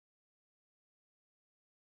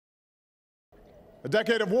A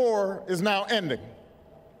decade of war is now ending.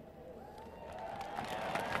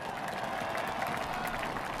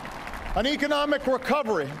 An economic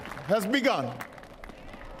recovery has begun.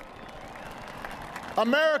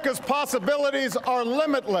 America's possibilities are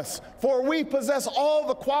limitless, for we possess all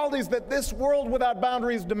the qualities that this world without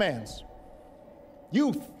boundaries demands: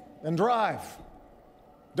 youth and drive,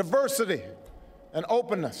 diversity and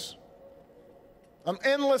openness, an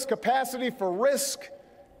endless capacity for risk,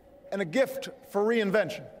 and a gift for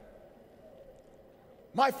reinvention.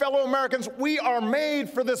 My fellow Americans, we are made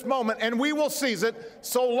for this moment, and we will seize it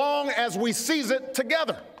so long as we seize it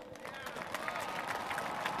together.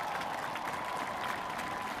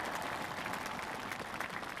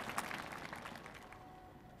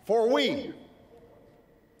 For we,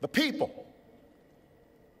 the people,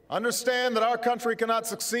 understand that our country cannot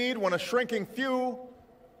succeed when a shrinking few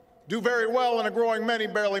do very well and a growing many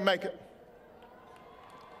barely make it.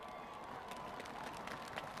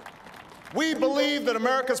 We believe that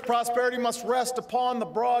America's prosperity must rest upon the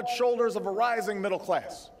broad shoulders of a rising middle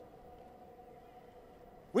class.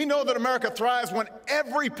 We know that America thrives when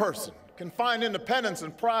every person can find independence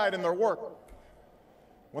and pride in their work,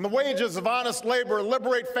 when the wages of honest labor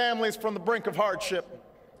liberate families from the brink of hardship.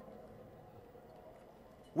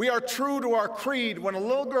 We are true to our creed when a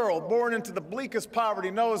little girl born into the bleakest poverty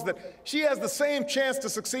knows that she has the same chance to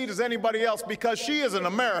succeed as anybody else because she is an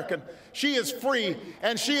American, she is free,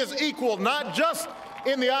 and she is equal not just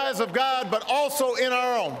in the eyes of God, but also in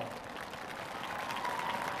our own.